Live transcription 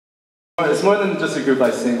It's more than just a group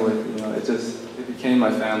I sing with, you know, it became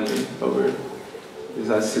my family over these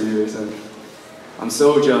last 2 years, and I'm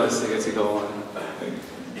so jealous they get to go on.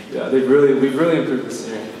 Yeah, we've really improved this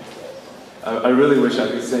year. I really wish I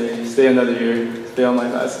could stay another year, fail my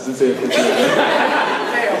classes and stay a fifth year.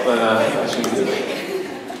 But I shouldn't do it.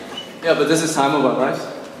 Yeah, but this is time of our lives.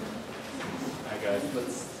 Alright guys,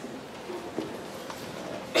 let's...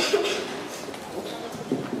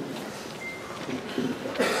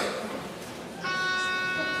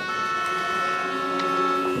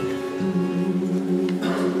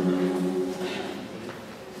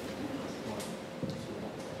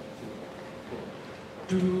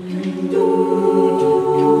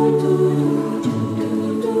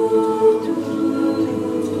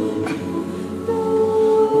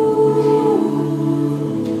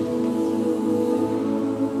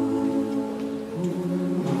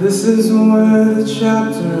 This is where the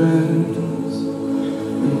chapter ends. A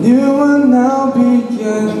new one now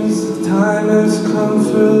begins. The time has come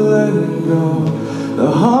for letting go.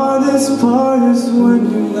 The hardest part is when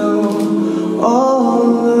you know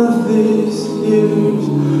all of these years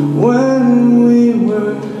when we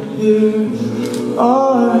were here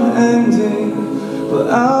are ending. But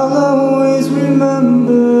I'll always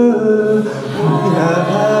remember we have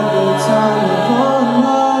had the time of our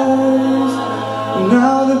lives.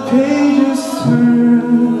 Now the pages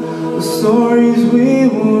turn, the stories we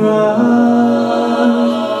will write. We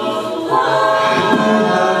have had the time of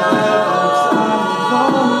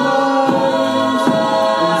our lives,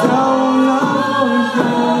 and I will not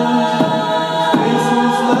forget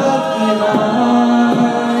faces left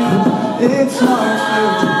behind. It's hard to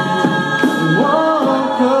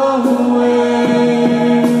walk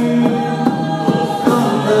away from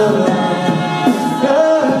the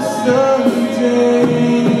best of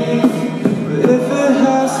days. But if it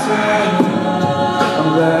has to end, I'm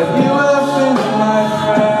glad you have been my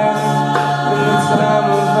friend in the time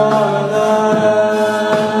of our lives.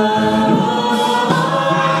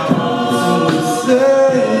 When we say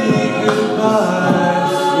goodbye,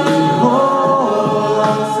 we hold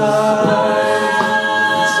on tight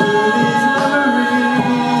to these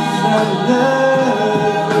memories that never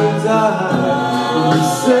die. When we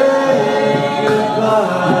say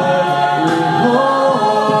goodbye, we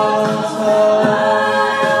hold on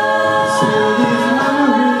tight to these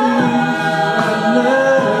memories that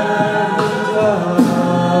never die.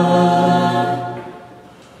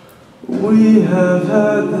 We have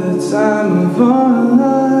had the time of our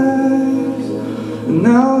lives, and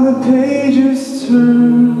now the pages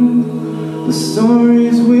turn, the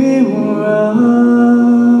stories we will write.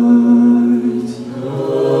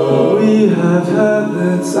 We have had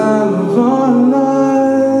the time of our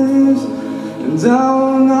lives, and I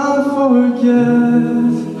will not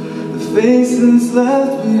forget the faces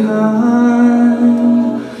left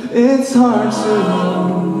behind. It's hard to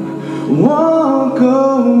walk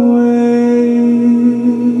away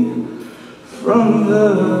from the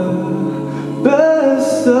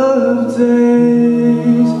best of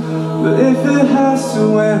days. But if it has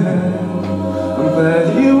to end, I'm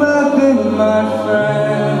glad you have been my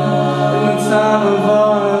friend in the time of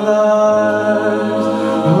our lives.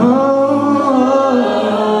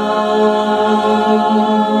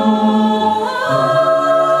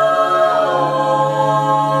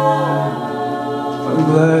 I'm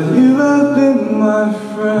glad you have been my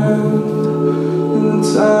friend in the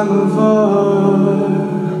time of our lives.